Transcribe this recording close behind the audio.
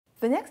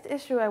The next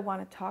issue I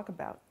want to talk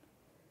about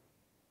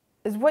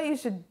is what you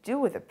should do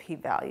with a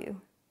p-value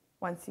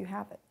once you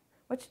have it.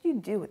 What should you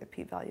do with a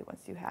p-value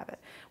once you have it?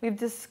 We've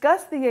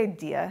discussed the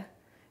idea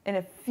in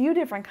a few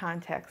different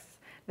contexts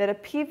that a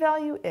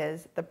p-value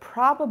is the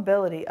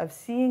probability of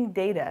seeing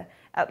data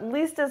at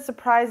least as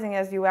surprising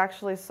as you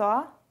actually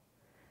saw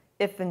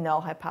if the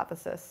null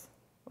hypothesis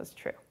was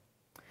true.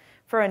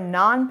 For a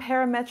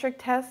non-parametric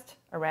test,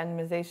 a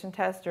randomization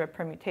test or a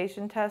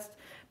permutation test,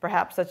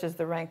 perhaps such as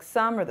the rank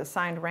sum or the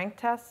signed rank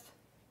test,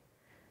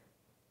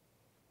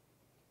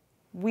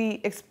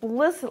 we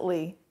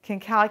explicitly can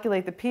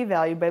calculate the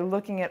p-value by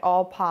looking at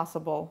all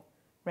possible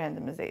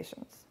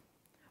randomizations.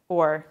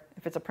 Or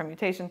if it's a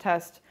permutation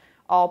test,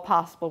 all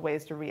possible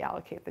ways to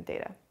reallocate the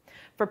data.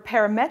 For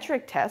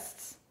parametric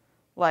tests,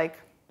 like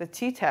the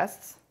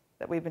t-tests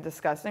that we've been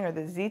discussing, or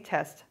the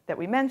z-test that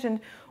we mentioned,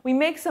 we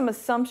make some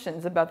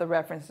assumptions about the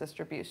reference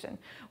distribution.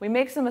 We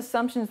make some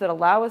assumptions that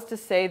allow us to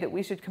say that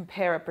we should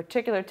compare a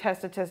particular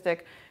test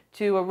statistic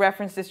to a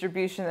reference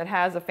distribution that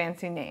has a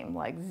fancy name,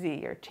 like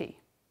z or t.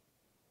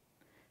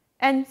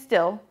 And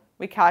still,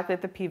 we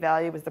calculate the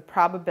p-value as the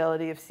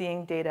probability of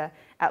seeing data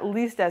at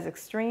least as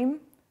extreme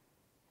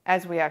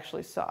as we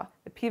actually saw.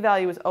 The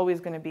p-value is always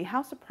going to be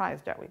how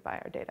surprised are we by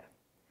our data.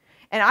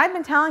 And I've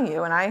been telling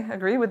you, and I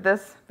agree with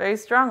this very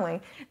strongly,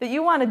 that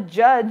you want to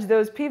judge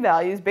those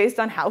p-values based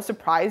on how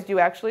surprised you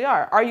actually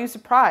are. Are you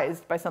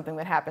surprised by something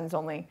that happens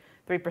only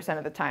 3%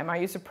 of the time? Are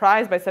you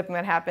surprised by something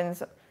that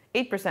happens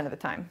 8% of the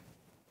time?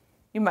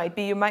 You might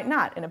be, you might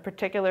not, in a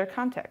particular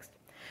context.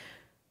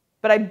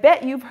 But I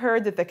bet you've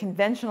heard that the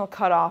conventional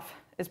cutoff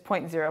is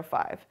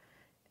 0.05.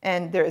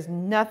 And there is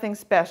nothing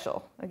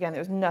special. Again,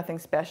 there's nothing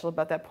special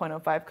about that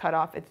 0.05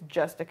 cutoff. It's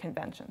just a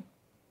convention.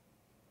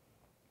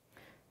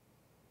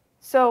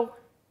 So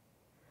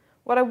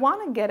what I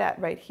want to get at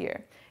right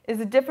here is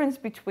the difference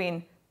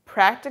between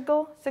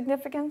practical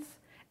significance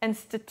and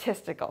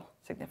statistical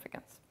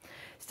significance.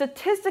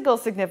 Statistical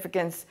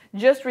significance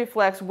just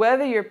reflects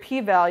whether your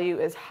p-value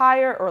is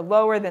higher or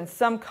lower than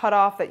some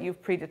cutoff that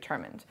you've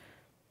predetermined.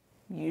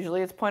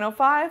 Usually it's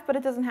 0.05, but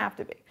it doesn't have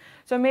to be.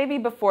 So maybe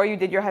before you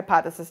did your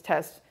hypothesis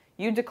test,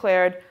 you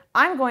declared,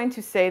 I'm going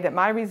to say that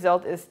my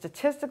result is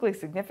statistically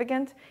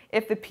significant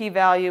if the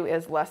p-value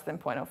is less than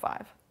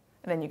 0.05.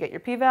 And then you get your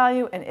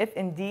p-value, and if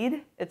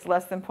indeed it's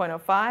less than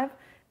 0.05,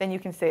 then you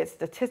can say it's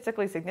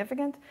statistically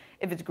significant.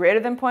 If it's greater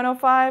than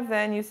 0.05,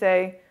 then you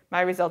say, my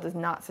result is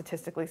not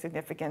statistically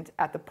significant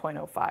at the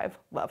 0.05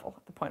 level,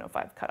 the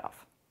 0.05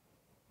 cutoff.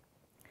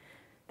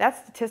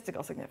 That's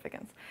statistical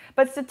significance.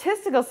 But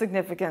statistical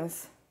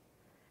significance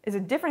is a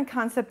different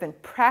concept than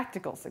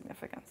practical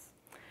significance.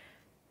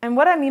 And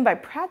what I mean by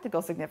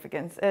practical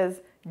significance is,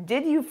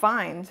 did you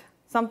find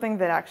something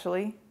that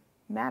actually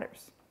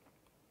matters?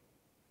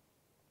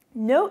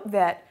 Note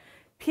that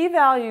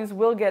p-values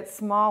will get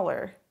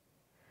smaller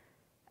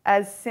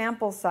as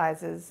sample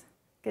sizes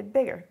get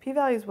bigger.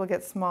 P-values will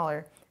get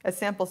smaller as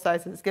sample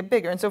sizes get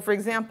bigger. And so, for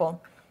example,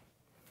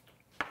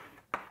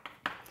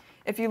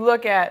 if you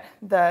look at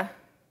an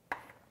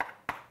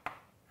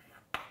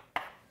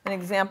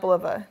example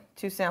of a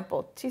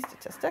two-sample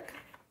t-statistic,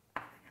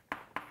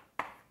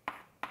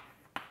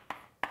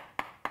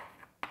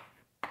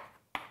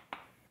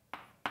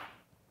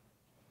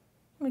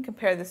 let me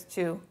compare this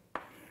to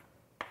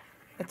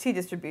a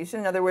t-distribution.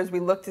 In other words, we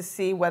look to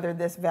see whether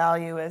this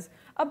value is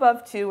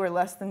above 2 or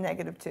less than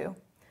 -2.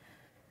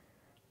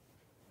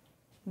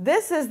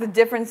 This is the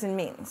difference in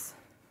means,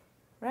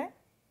 right?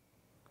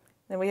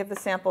 Then we have the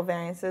sample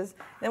variances.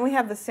 Then we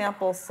have the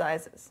sample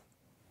sizes.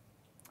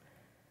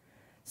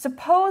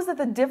 Suppose that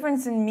the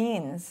difference in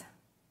means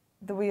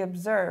that we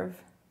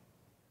observe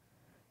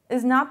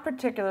is not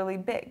particularly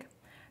big.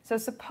 So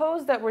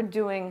suppose that we're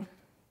doing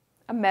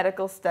a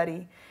medical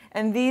study,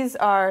 and these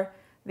are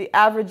the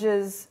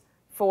averages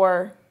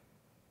for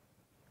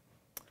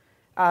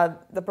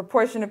the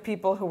proportion of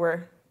people who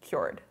were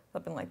cured,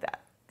 something like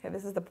that. Okay,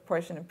 this is the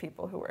proportion of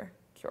people who were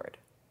cured.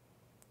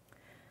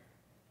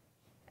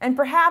 And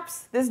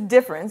perhaps this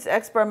difference,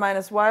 x bar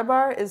minus y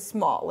bar, is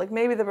small. Like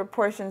maybe the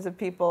proportions of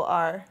people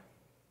are,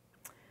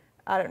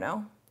 I don't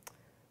know,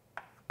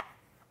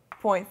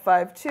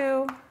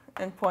 0.52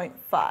 and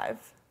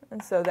 0.5.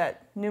 And so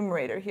that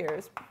numerator here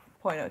is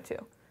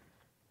 0.02,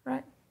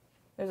 right?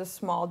 There's a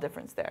small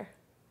difference there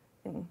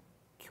in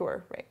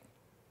cure rate,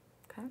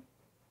 okay?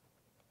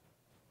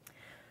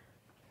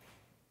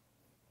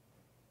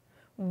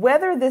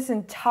 Whether this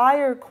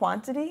entire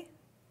quantity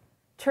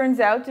turns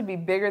out to be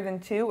bigger than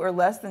 2 or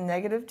less than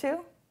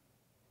 -2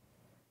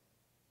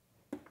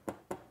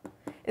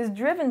 is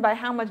driven by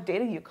how much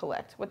data you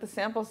collect, what the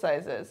sample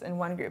size is in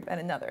one group and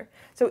another.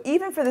 So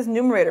even for this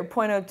numerator,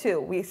 0.02,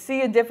 we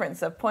see a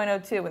difference of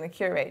 0.02 in the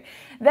cure rate.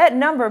 That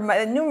number,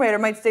 the numerator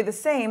might stay the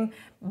same,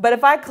 but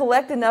if I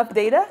collect enough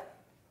data,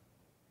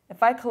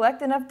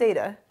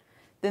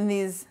 then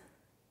these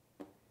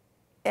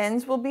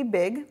n's will be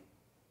big,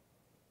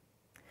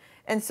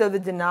 and so the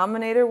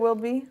denominator will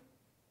be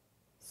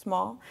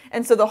small,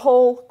 and so the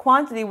whole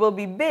quantity will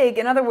be big.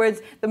 In other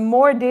words, the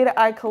more data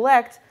I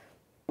collect,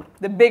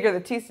 the bigger the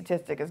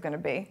t-statistic is going to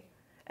be.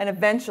 And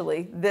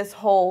eventually, this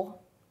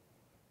whole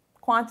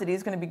quantity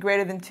is going to be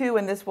greater than 2,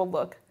 and this will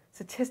look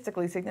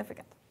statistically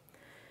significant.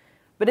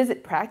 But is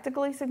it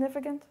practically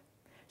significant?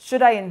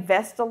 Should I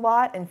invest a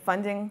lot in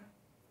funding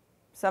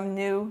some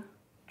new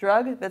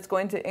drug that's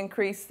going to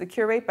increase the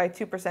cure rate by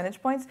 2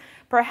 percentage points?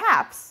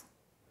 Perhaps,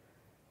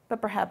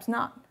 but perhaps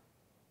not,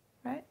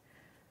 right?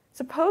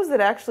 Suppose that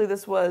actually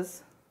this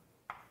was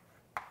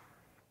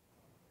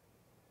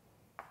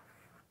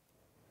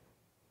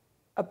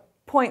a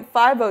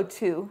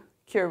 0.502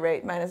 cure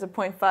rate minus a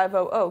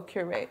 0.500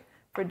 cure rate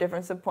for a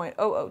difference of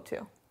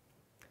 0.002.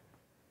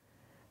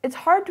 It's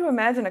hard to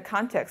imagine a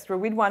context where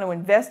we'd want to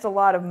invest a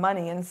lot of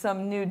money in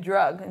some new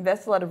drug,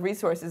 invest a lot of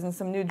resources in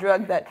some new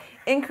drug that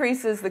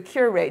increases the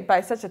cure rate by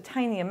such a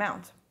tiny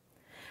amount.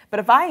 But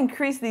if I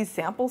increase these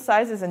sample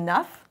sizes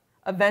enough,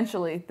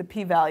 eventually the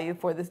p-value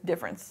for this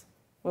difference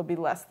will be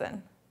less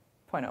than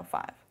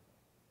 0.05,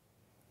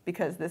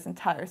 because this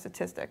entire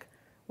statistic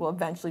will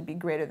eventually be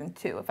greater than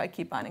 2 if I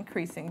keep on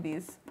increasing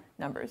these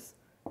numbers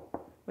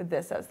with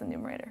this as the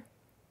numerator.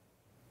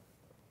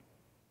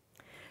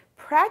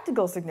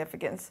 Practical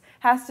significance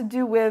has to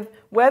do with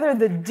whether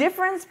the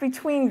difference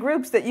between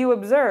groups that you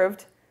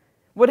observed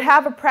would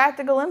have a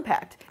practical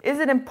impact. Is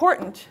it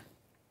important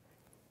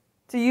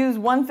to use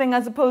one thing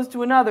as opposed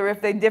to another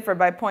if they differ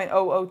by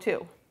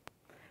 0.002?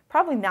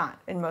 Probably not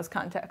in most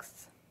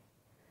contexts.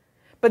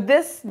 But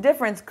this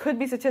difference could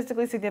be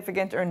statistically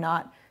significant or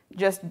not,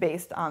 just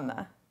based on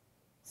the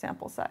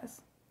sample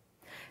size.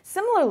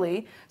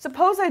 Similarly,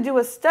 suppose I do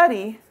a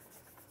study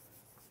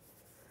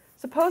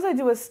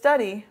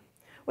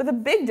with a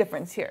big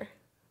difference here,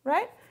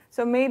 right?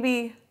 So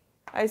maybe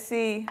I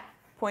see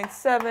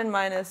 0.7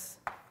 minus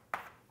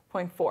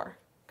 0.4.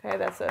 Okay,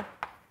 that's a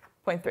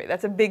 0.3.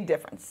 That's a big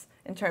difference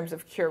in terms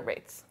of cure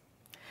rates.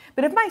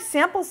 But if my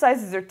sample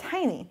sizes are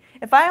tiny,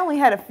 if I only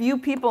had a few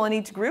people in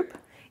each group,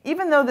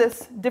 even though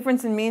this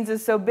difference in means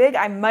is so big,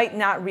 I might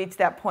not reach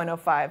that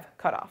 0.05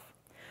 cutoff.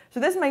 So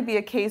this might be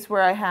a case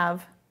where I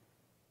have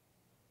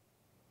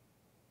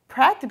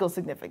practical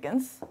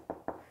significance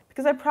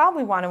because I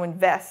probably want to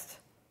invest,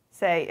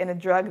 say, in a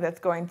drug that's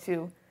going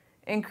to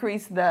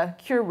increase the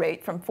cure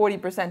rate from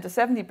 40% to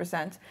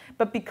 70%,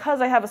 but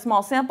because I have a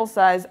small sample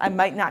size, I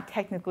might not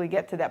technically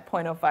get to that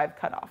 0.05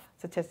 cutoff,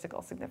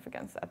 statistical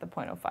significance at the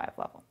 0.05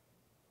 level.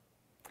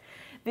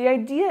 The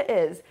idea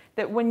is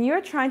that when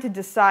you're trying to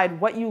decide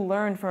what you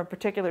learned from a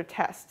particular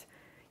test,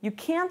 you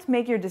can't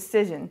make your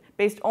decision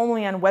based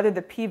only on whether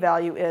the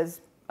p-value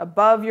is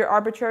above your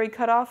arbitrary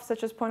cutoff,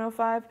 such as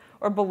 0.05,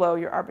 or below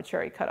your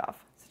arbitrary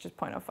cutoff, such as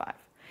 0.05.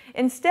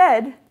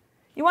 Instead,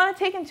 you want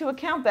to take into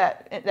account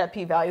that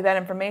p-value, that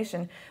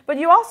information, but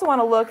you also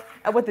want to look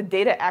at what the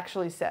data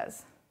actually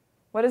says.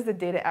 What does the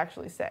data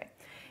actually say?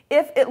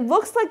 If it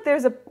looks like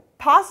there's a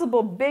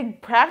possible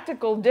big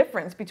practical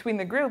difference between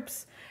the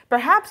groups,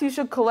 perhaps you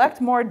should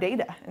collect more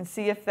data and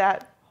see if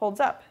that holds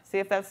up, see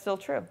if that's still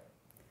true.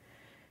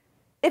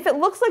 If it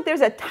looks like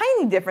there's a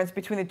tiny difference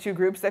between the two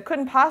groups that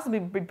couldn't possibly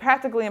be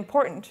practically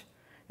important,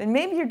 then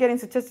maybe you're getting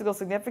statistical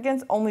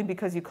significance only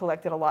because you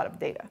collected a lot of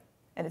data,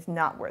 and it's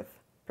not worth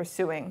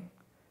pursuing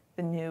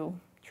the new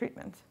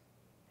treatment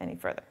any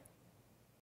further.